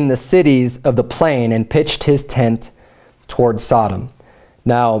in the cities of the plain, and pitched his tent toward Sodom.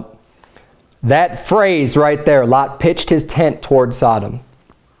 Now, that phrase right there, Lot pitched his tent toward Sodom.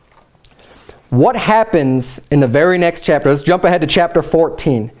 What happens in the very next chapter? Let's jump ahead to chapter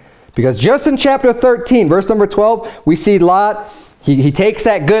 14. Because just in chapter 13, verse number 12, we see Lot, he takes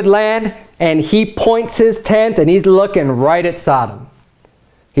that good land, and he points his tent, and he's looking right at Sodom.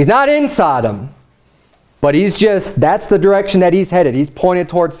 He's not in Sodom, but that's the direction that he's headed. He's pointed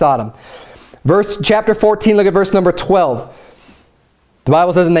towards Sodom. Chapter 14, look at verse number 12. The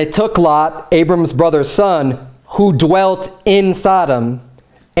Bible says, and they took Lot, Abram's brother's son, who dwelt in Sodom,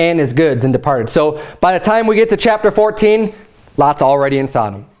 and his goods, and departed. So by the time we get to chapter 14, Lot's already in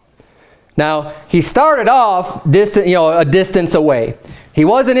Sodom. Now, he started off a distance away. He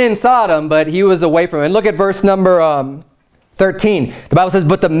wasn't in Sodom, but he was away from it. And look at verse number 13. The Bible says,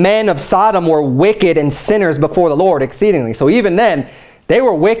 but the men of Sodom were wicked and sinners before the Lord exceedingly. So even then, they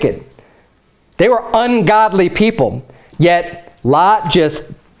were wicked. They were ungodly people. Yet Lot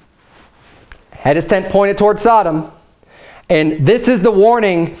just had his tent pointed towards Sodom. And this is the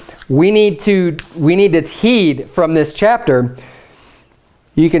warning we need to heed from this chapter.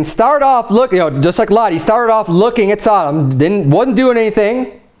 You can start off just like Lot. He started off looking at Sodom, wasn't doing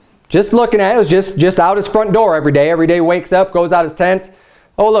anything, just looking at it. It was just out his front door every day. Every day wakes up, goes out his tent.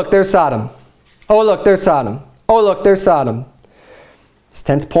 Oh, look, there's Sodom. Oh, look, there's Sodom. Oh, look, there's Sodom. His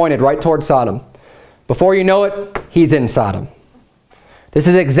tent's pointed right towards Sodom. Before you know it, he's in Sodom. This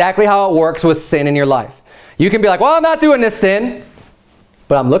is exactly how it works with sin in your life. You can be like, well, I'm not doing this sin,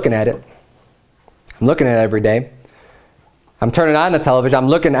 but I'm looking at it. I'm looking at it every day. I'm turning on the television. I'm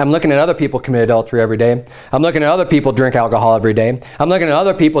looking at other people commit adultery every day. I'm looking at other people drink alcohol every day. I'm looking at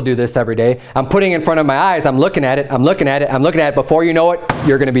other people do this every day. I'm putting it in front of my eyes. I'm looking at it. I'm looking at it. I'm looking at it. Before you know it,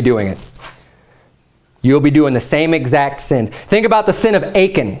 you're going to be doing it. You'll be doing the same exact sin. Think about the sin of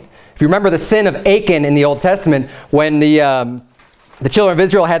Achan. If you remember the sin of Achan in the Old Testament, when the children of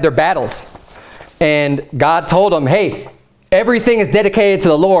Israel had their battles, and God told them, hey, everything is dedicated to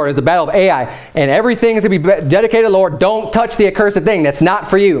the Lord. It's the battle of Ai. And everything is going to be dedicated to the Lord. Don't touch the accursed thing. That's not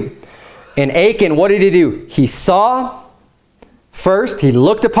for you. And Achan, what did he do? He saw first. He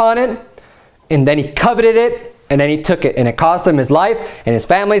looked upon it. And then he coveted it. And then he took it. And it cost him his life and his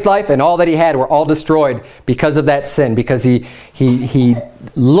family's life. And all that he had were all destroyed because of that sin. Because he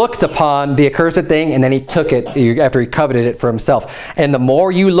looked upon the accursed thing. And then he took it after he coveted it for himself. And the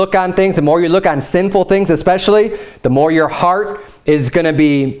more you look on things, the more you look on sinful things especially, the more your heart is going to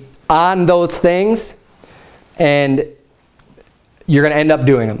be on those things. And you're going to end up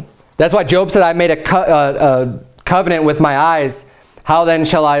doing them. That's why Job said, I made a covenant with my eyes. How then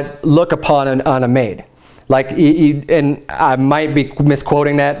shall I look upon a maid? Like, and I might be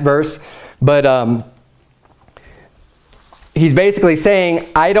misquoting that verse, but he's basically saying,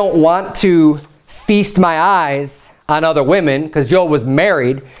 I don't want to feast my eyes on other women, because Job was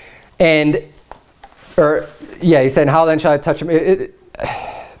married, he said, how then shall I touch him?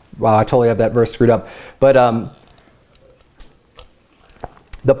 Wow, I totally have that verse screwed up. But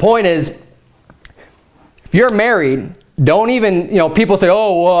the point is, if you're married, don't even, people say,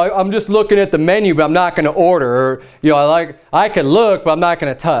 oh, well, I'm just looking at the menu, but I'm not going to order. Or, I can look, but I'm not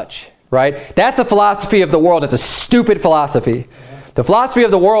going to touch, right? That's a philosophy of the world. It's a stupid philosophy. The philosophy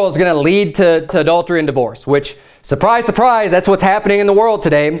of the world is going to lead to adultery and divorce, which, surprise, surprise, that's what's happening in the world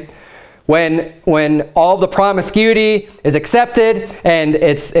today. When all the promiscuity is accepted and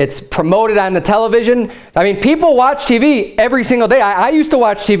it's promoted on the television. I mean, people watch TV every single day. I used to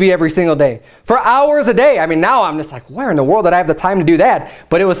watch TV every single day for hours a day. I mean, now I'm just like, where in the world did I have the time to do that?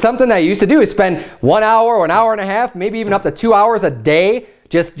 But it was something that I used to do, is spend 1 hour or an hour and a half, maybe even up to 2 hours a day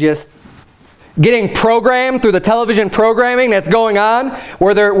just getting programmed through the television programming that's going on,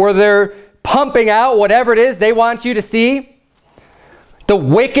 where they're pumping out whatever it is they want you to see. The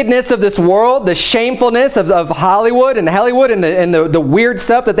wickedness of this world, the shamefulness of Hollywood and Hollywood and the weird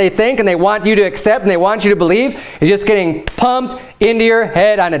stuff that they think and they want you to accept and they want you to believe is just getting pumped into your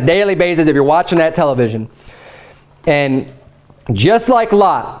head on a daily basis if you're watching that television. And just like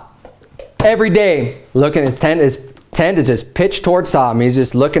Lot, every day, his tent is tent is just pitched towards Sodom. He's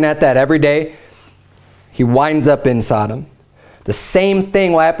just looking at that every day. He winds up in Sodom. The same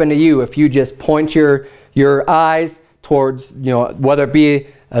thing will happen to you if you just point your eyes towards, whether it be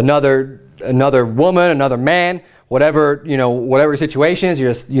another woman, another man, whatever situation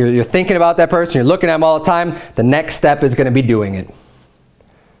is, you're thinking about that person, you're looking at them all the time, the next step is going to be doing it.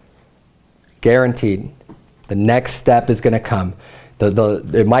 Guaranteed. The next step is going to come.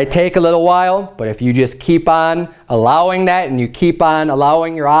 It might take a little while, but if you just keep on allowing that and you keep on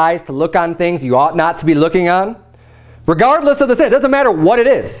allowing your eyes to look on things you ought not to be looking on, regardless of the sin, it doesn't matter what it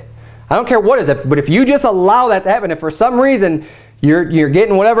is. I don't care what it is, but if you just allow that to happen, if for some reason you're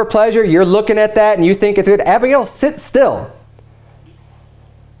getting whatever pleasure, you're looking at that and you think it's good, Abigail, sit still.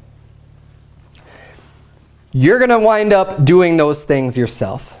 You're going to wind up doing those things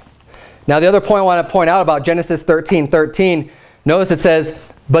yourself. Now, the other point I want to point out about Genesis 13:13, notice it says,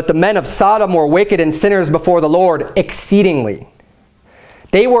 but the men of Sodom were wicked and sinners before the Lord exceedingly.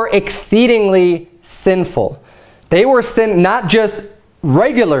 They were exceedingly sinful. They were not just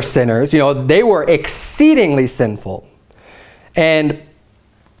regular sinners, they were exceedingly sinful. And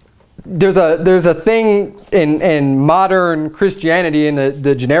there's a thing in modern Christianity, in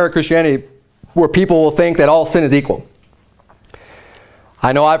the generic Christianity, where people will think that all sin is equal.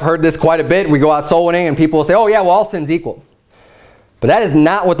 I know I've heard this quite a bit. We go out soul winning and people will say, oh yeah, well, all sin's equal. But that is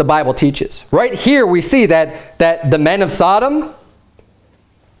not what the Bible teaches. Right here we see that the men of Sodom,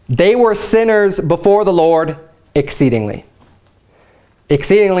 they were sinners before the Lord exceedingly.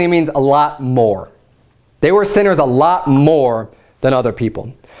 Exceedingly means a lot more. They were sinners a lot more than other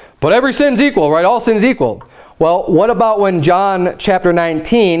people. But every sin's equal, right? All sin's equal. Well, what about when John chapter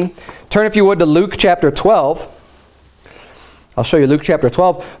 19, turn if you would to Luke chapter 12. I'll show you Luke chapter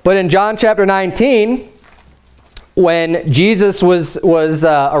 12. But in John chapter 19, when Jesus was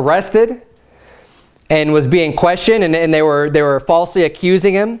arrested and was being questioned, and they were falsely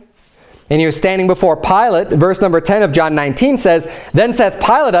accusing him, and he was standing before Pilate, verse number 10 of John 19 says, then saith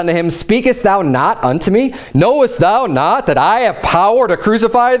Pilate unto him, speakest thou not unto me? Knowest thou not that I have power to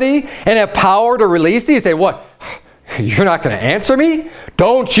crucify thee, and have power to release thee? You say, what? You're not going to answer me?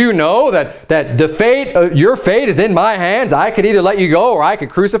 Don't you know that the fate, your fate is in my hands? I could either let you go or I could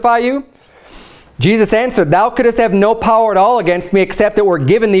crucify you. Jesus answered, thou couldst have no power at all against me except it were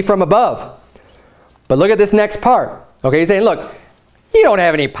given thee from above. But look at this next part. Okay, he's saying, look, you don't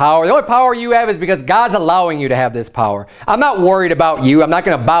have any power. The only power you have is because God's allowing you to have this power. I'm not worried about you. I'm not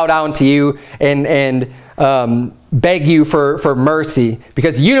going to bow down to you and beg you for mercy,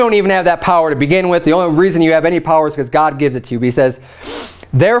 because you don't even have that power to begin with. The only reason you have any power is because God gives it to you. But he says,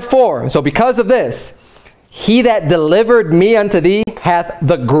 therefore, so because of this, he that delivered me unto thee hath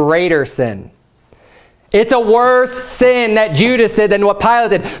the greater sin. It's a worse sin that Judas did than what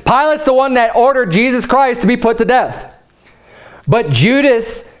Pilate did. Pilate's the one that ordered Jesus Christ to be put to death. But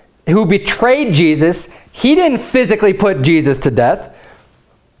Judas, who betrayed Jesus, he didn't physically put Jesus to death,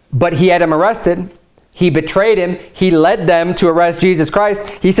 but he had him arrested. He betrayed him. He led them to arrest Jesus Christ.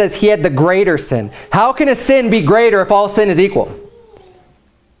 He says he had the greater sin. How can a sin be greater if all sin is equal?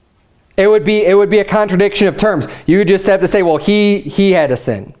 It would be a contradiction of terms. You would just have to say, well, he had a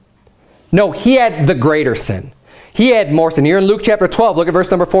sin. No, he had the greater sin. He had more sin. You're in Luke chapter 12. Look at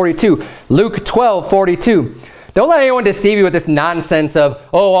verse number 42. Luke 12:42. Don't let anyone deceive you with this nonsense of,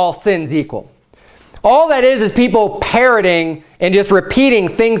 oh, all sin's equal. All that is people parroting and just repeating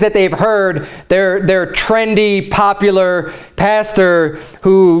things that they've heard. Their trendy, popular pastor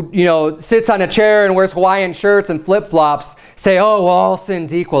who, sits on a chair and wears Hawaiian shirts and flip-flops say, oh, well, all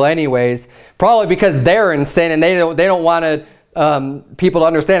sin's equal anyways. Probably because they're in sin and they don't want to people to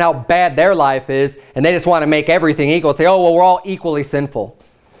understand how bad their life is, and they just want to make everything equal. Say, oh, well, we're all equally sinful.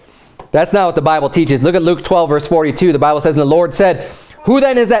 That's not what the Bible teaches. Look at Luke 12, verse 42. The Bible says, and the Lord said, who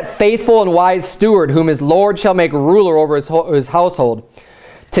then is that faithful and wise steward whom his Lord shall make ruler over his household,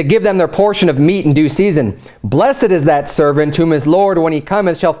 to give them their portion of meat in due season? Blessed is that servant whom his Lord, when he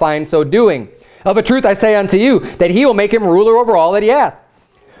cometh, shall find so doing. Of a truth I say unto you, that he will make him ruler over all that he hath.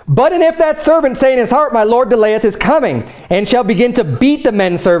 But and if that servant say in his heart, my Lord delayeth his coming, and shall begin to beat the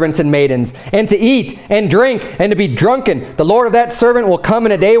men servants and maidens, and to eat and drink, and to be drunken, the Lord of that servant will come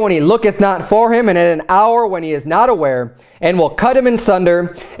in a day when he looketh not for him, and at an hour when he is not aware, and will cut him in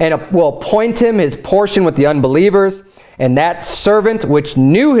sunder, and will appoint him his portion with the unbelievers. And that servant which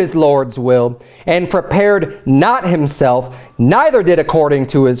knew his Lord's will, and prepared not himself, neither did according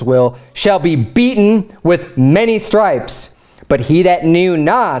to his will, shall be beaten with many stripes. But he that knew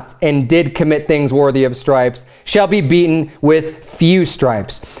not, and did commit things worthy of stripes, shall be beaten with few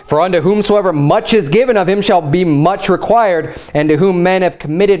stripes. For unto whomsoever much is given, of him shall be much required, and to whom men have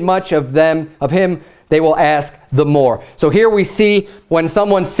committed much of him they will ask the more. So here we see when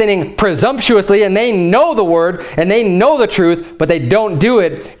someone's sinning presumptuously and they know the word and they know the truth, but they don't do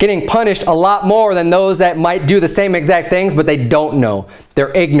it, getting punished a lot more than those that might do the same exact things, but they don't know.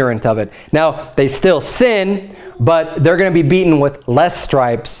 They're ignorant of it. Now, they still sin, but they're going to be beaten with less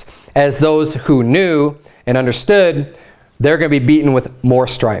stripes, as those who knew and understood, they're going to be beaten with more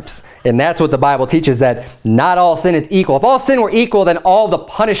stripes. And that's what the Bible teaches, that not all sin is equal. If all sin were equal, then all the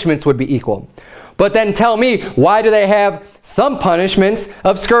punishments would be equal. But then tell me, why do they have some punishments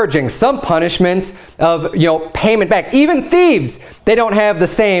of scourging, some punishments of, payment back? Even thieves, they don't have the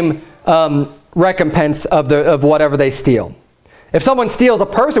same recompense of whatever they steal. If someone steals a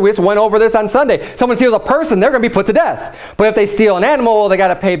person, we just went over this on Sunday. If someone steals a person, they're going to be put to death. But if they steal an animal, well, they got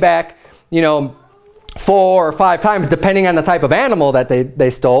to pay back, 4 or 5 times, depending on the type of animal that they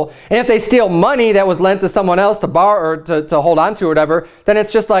stole. And if they steal money that was lent to someone else to borrow or to hold on to or whatever, then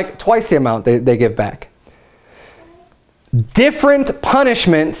it's just like twice the amount they give back. Different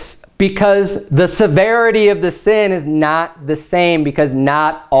punishments, because the severity of the sin is not the same, because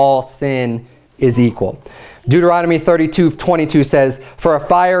not all sin is equal. Deuteronomy 32:22 says, "For a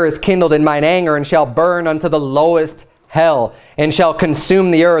fire is kindled in mine anger, and shall burn unto the lowest hell, and shall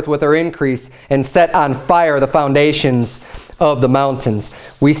consume the earth with her increase, and set on fire the foundations of the mountains."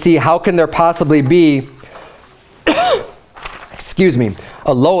 We see, how can there possibly be excuse me,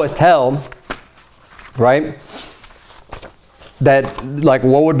 a lowest hell, right? That, like,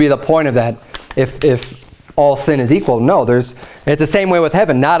 what would be the point of that if all sin is equal? No, it's the same way with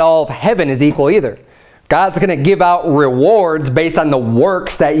heaven. Not all of heaven is equal either. God's going to give out rewards based on the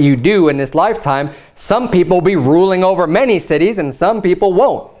works that you do in this lifetime. Some people will be ruling over many cities, and some people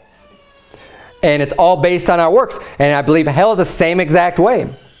won't. And it's all based on our works. And I believe hell is the same exact way.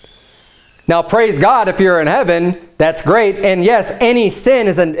 Now, praise God, if you're in heaven, that's great. And yes, any sin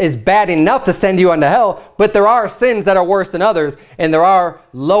is bad enough to send you unto hell, but there are sins that are worse than others, and there are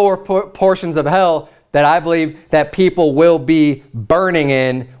lower portions of hell that I believe that people will be burning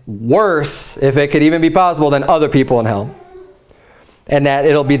in worse, if it could even be possible, than other people in hell. And that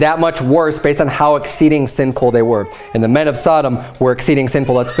it'll be that much worse based on how exceeding sinful they were. And the men of Sodom were exceeding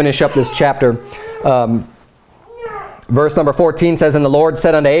sinful. Let's finish up this chapter. Verse number 14 says, "And the Lord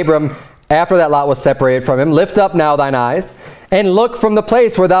said unto Abram, after that Lot was separated from him, Lift up now thine eyes, and look from the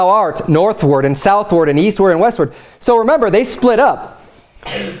place where thou art, northward and southward and eastward and westward." So remember, they split up.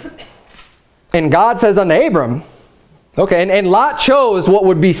 And God says unto Abram, okay, and Lot chose what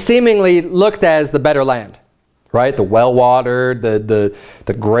would be seemingly looked as the better land, right? The well-watered, the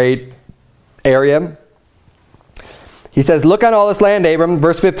great area. He says, "Look on all this land, Abram,"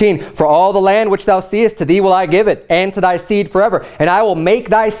 verse 15, "for all the land which thou seest, to thee will I give it, and to thy seed forever. And I will make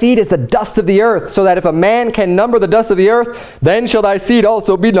thy seed as the dust of the earth, so that if a man can number the dust of the earth, then shall thy seed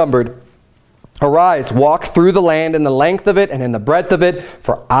also be numbered. Arise, walk through the land in the length of it and in the breadth of it,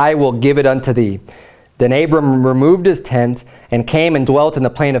 for I will give it unto thee." Then Abram removed his tent and came and dwelt in the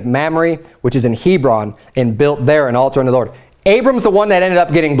plain of Mamre, which is in Hebron, and built there an altar unto the Lord. Abram's the one that ended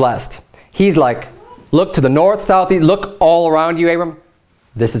up getting blessed. He's like, look to the north, south, east, look all around you, Abram.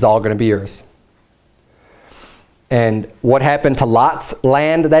 This is all going to be yours. And what happened to Lot's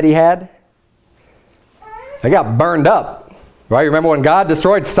land that he had? It got burned up. Right? Remember when God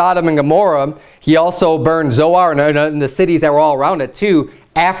destroyed Sodom and Gomorrah, he also burned Zoar and the cities that were all around it too,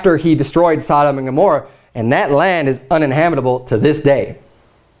 after he destroyed Sodom and Gomorrah. And that land is uninhabitable to this day.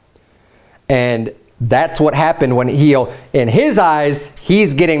 And that's what happened when in his eyes,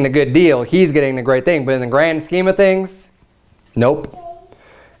 he's getting the good deal. He's getting the great thing. But in the grand scheme of things, nope.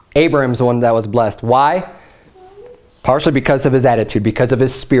 Abraham's the one that was blessed. Why? Partially because of his attitude, because of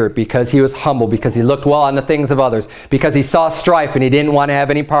his spirit, because he was humble, because he looked well on the things of others, because he saw strife and he didn't want to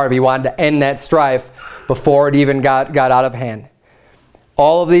have any part of it. He wanted to end that strife before it even got out of hand.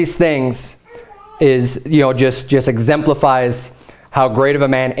 All of these things is, just exemplifies how great of a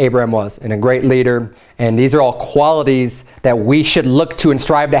man Abram was, and a great leader. And these are all qualities that we should look to and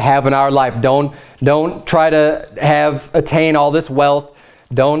strive to have in our life. Don't try to attain all this wealth.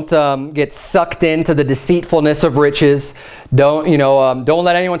 Don't get sucked into the deceitfulness of riches. Don't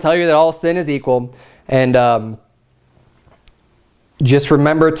let anyone tell you that all sin is equal. And just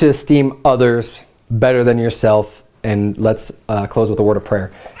remember to esteem others better than yourself. And let's close with a word of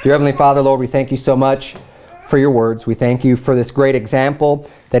prayer. Dear Heavenly Father, Lord, we thank you so much for your words. We thank you for this great example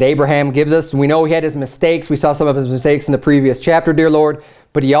that Abraham gives us. We know he had his mistakes. We saw some of his mistakes in the previous chapter, dear Lord.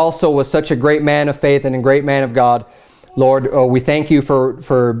 But he also was such a great man of faith and a great man of God. Lord, we thank you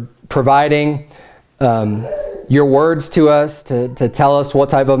for providing your words to us to tell us what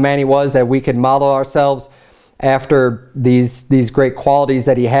type of man he was, that we could model ourselves after these great qualities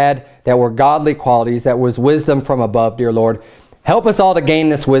that he had, that were godly qualities, that was wisdom from above, dear Lord. Help us all to gain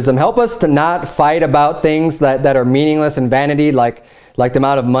this wisdom. Help us to not fight about things that are meaningless and vanity, like the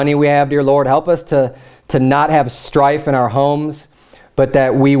amount of money we have, dear Lord. Help us to not have strife in our homes, but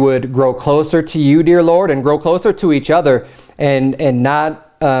that we would grow closer to you, dear Lord, and grow closer to each other, and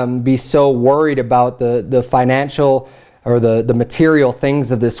not be so worried about the financial or the material things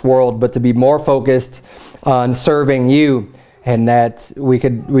of this world, but to be more focused on serving you, and that we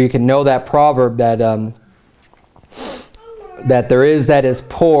could know that proverb that there is that is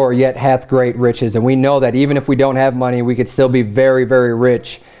poor yet hath great riches. And we know that even if we don't have money, we could still be very, very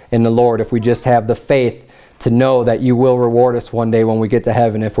rich in the Lord if we just have the faith to know that you will reward us one day when we get to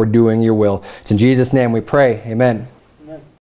heaven if we're doing your will. It's in Jesus' name we pray. Amen.